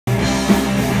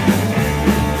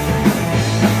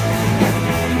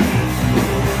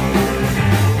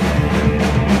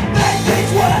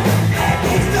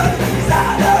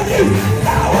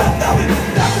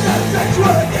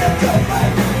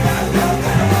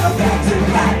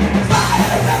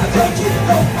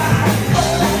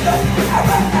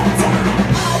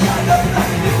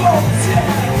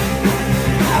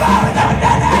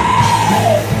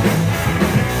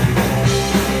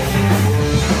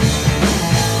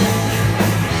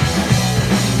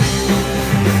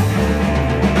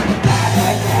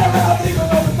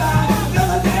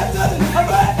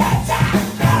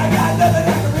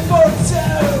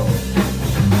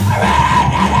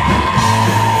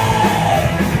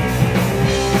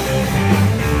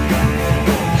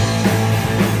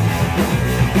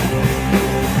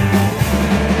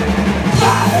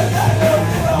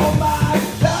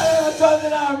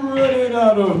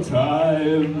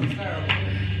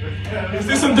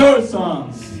Doors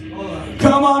songs.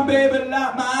 Come on, baby,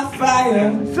 light my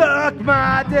fire. Suck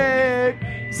my dick.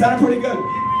 Sounded pretty good.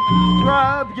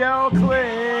 Rub your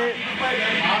clit.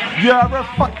 You're a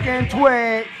fucking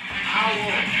twit.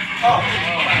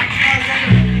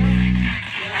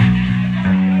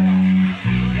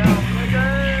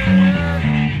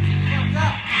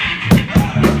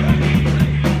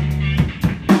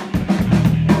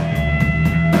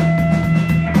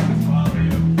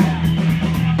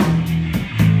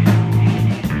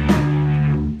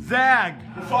 Zag.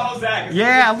 Follow Zach.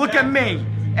 Yeah, look at me.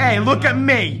 Hey, look at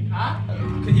me.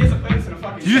 He has a place in a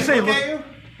fucking. Did you say look?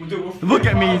 Look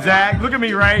at me, Zach. Look at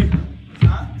me, Ray.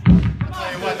 I'll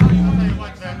tell you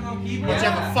what, Zach. Let's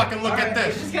have a fucking look at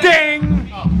this. Ding.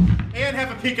 Oh, and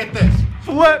have a peek at this.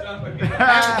 Flip. I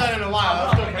haven't done it in a while.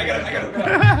 I gotta.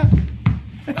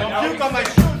 Don't puke on my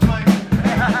shoes, Mike.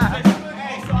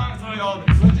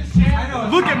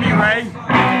 Look at me, Ray.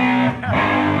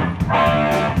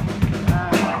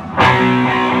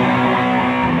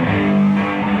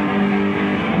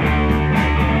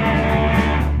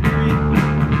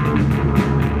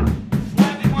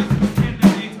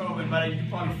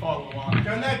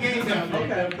 Turn that game down.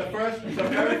 Okay. The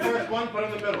very first one, put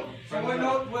in the middle. So what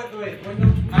note? Wait. What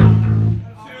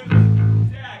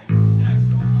Zach, note?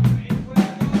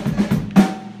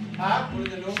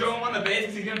 show him on the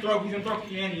bass because he's gonna throw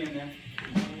candy in there.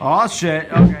 Oh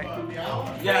shit. Okay.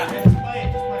 Yeah. Just play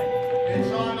it.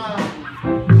 It's on.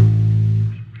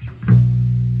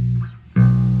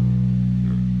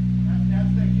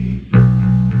 That's the key.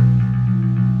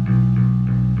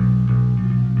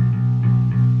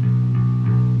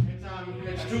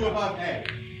 It's two above A.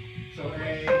 So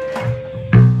A.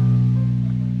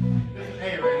 This is A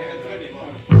right here.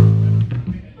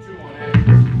 Two on A.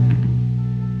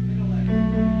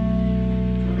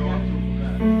 Go up two from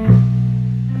that.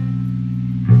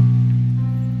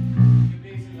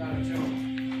 Is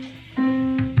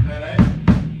that A?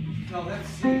 No, that's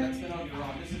C. That's the note you're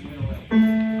on. This is middle A.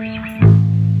 There you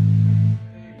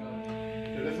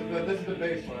go. This is the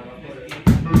bass line. I'll put it. The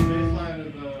bass line is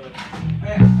the.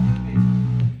 Yeah.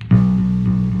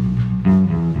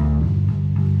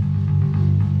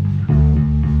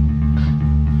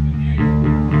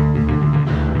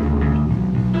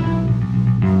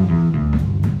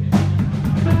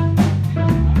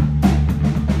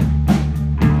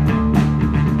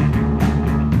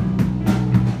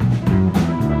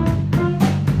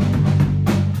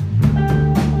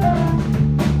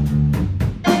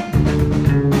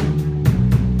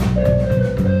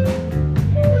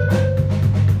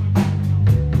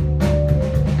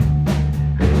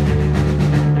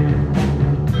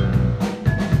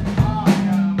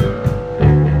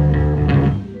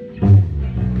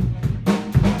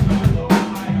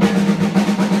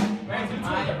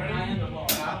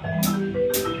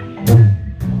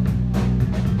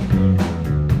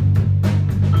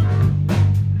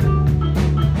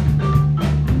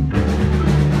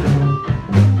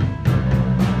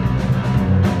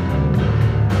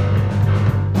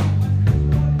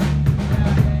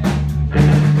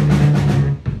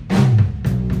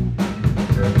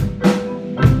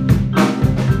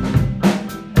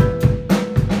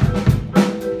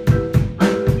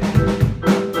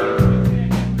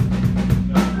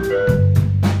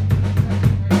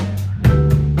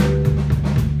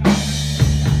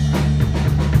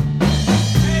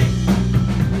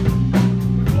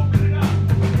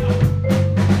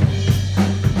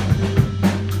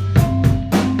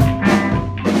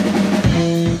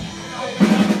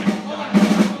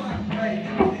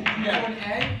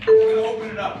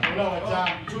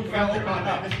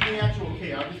 This is the actual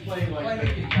key. I'm just playing like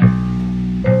this.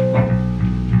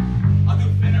 I'll do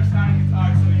thinner sounding guitar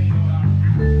so you know.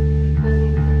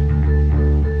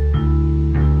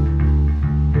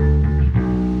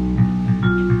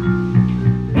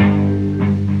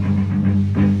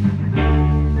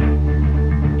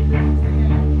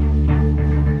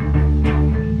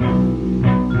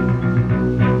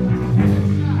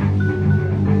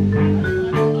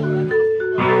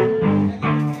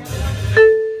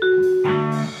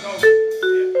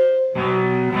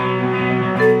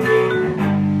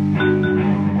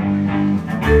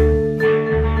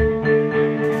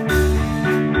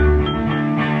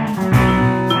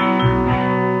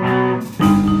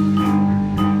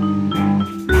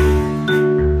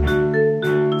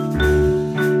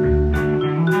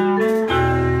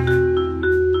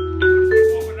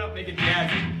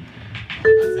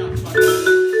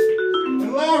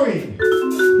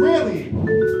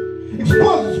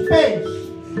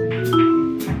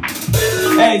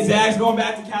 Hey, Zach's going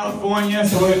back to California,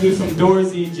 so we're gonna do some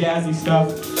Doorsy, jazzy stuff.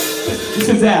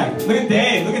 Listen, Zach. Look at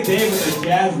Dave. Look at Dave with the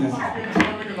jazzness.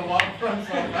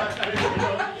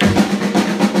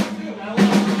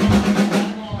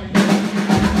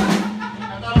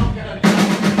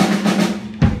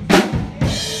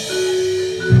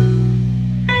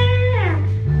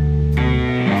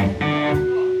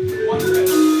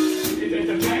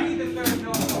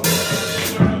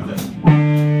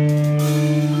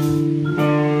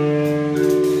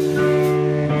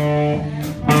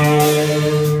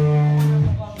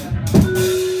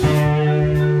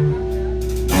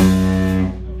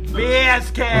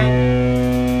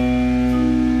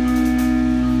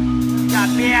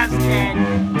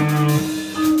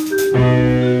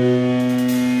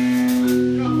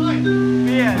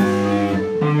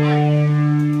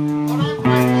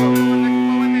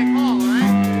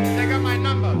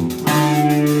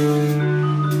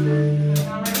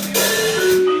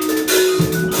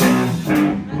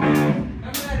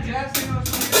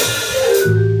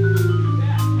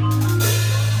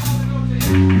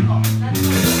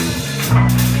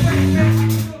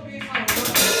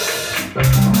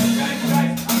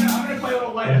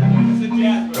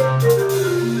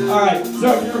 Alright, so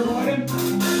you're recording?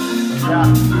 Yeah.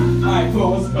 Alright,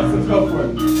 cool. Let's go for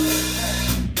it.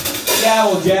 Yeah,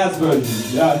 well, jazz version.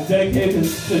 Dedicated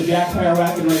to Jack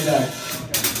Kerouac and Ray Zach.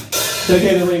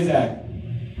 Dedicated to Ray Zach.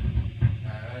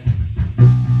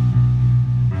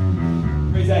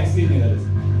 Ray Zach, excuse me, that is.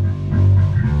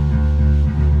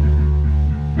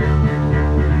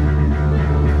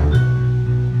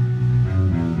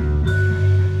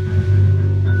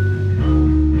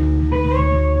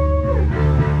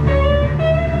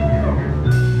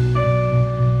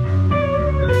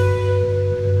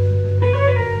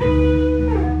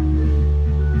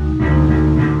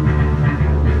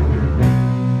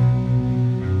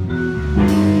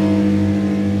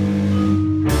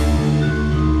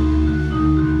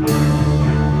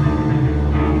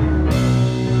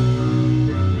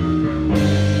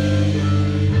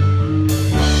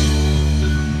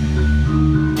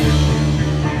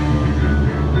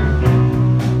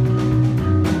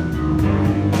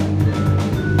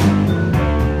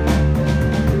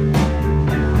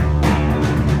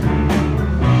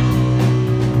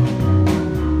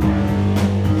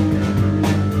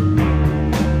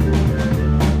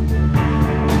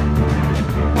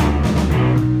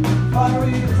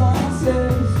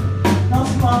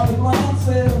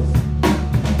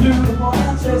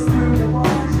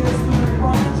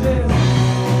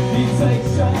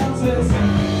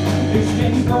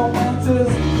 Exchange romances,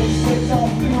 exchange on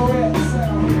cigarettes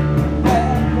and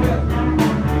bad whip.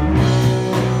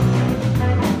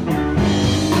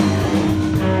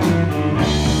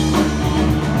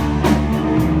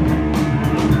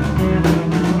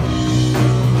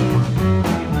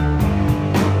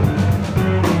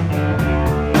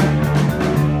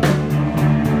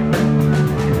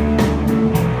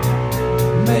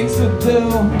 Makes a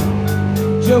deal,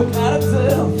 joke out of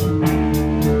death.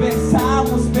 Time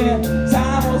was spent,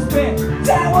 time was spent,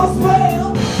 time was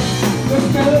spent. This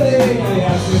melody, I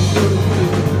asked you to do.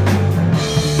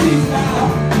 Peace now,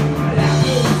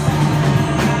 after the time.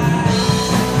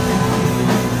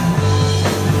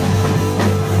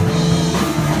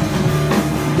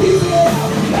 Peace now,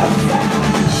 after the time.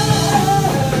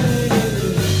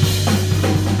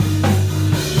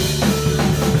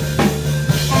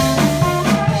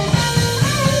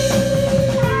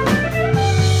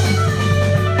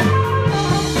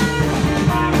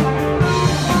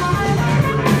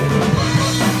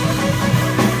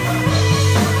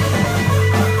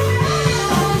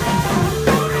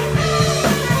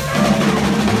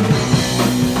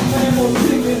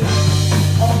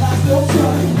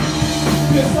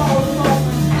 It's all the moment,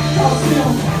 cause him,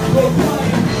 we're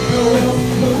playing, the wheels,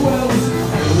 let's go,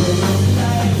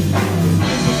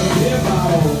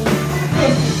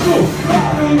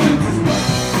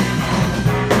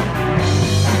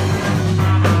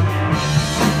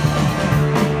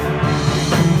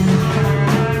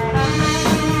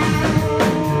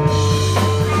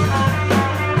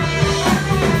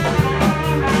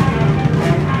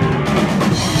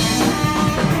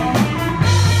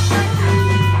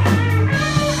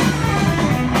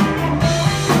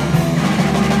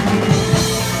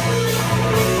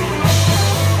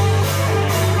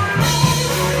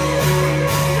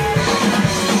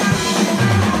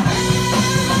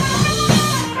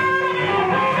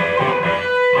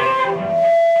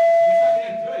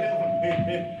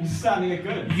 sounding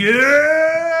good. Yeah!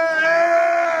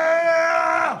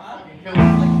 I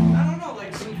don't know,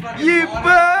 like some fucking You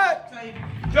bet!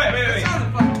 type. Wait. That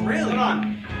sounded fucking really. Hold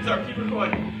on. Sorry, keep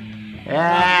recording.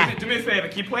 Yeah. Do me a favor.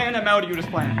 Keep playing that melody you were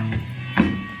just playing.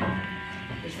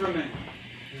 for a minute.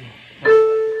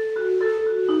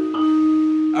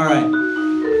 All right.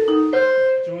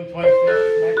 June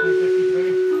 25th,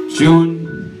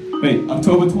 1953.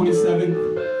 October 27th.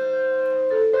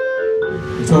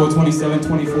 October 27,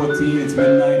 2014. It's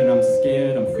midnight and I'm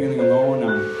scared. I'm feeling alone.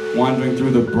 I'm wandering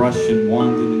through the brush and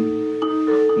wondering,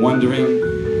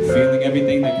 feeling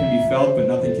everything that can be felt, but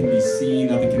nothing can be seen,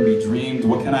 nothing can be dreamed.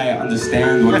 What can I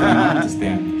understand? What can I not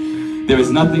understand? There is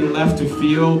nothing left to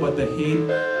feel but the hate,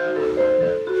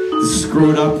 the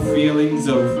screwed up feelings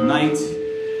of night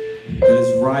that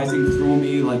is rising through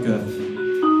me like a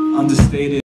understated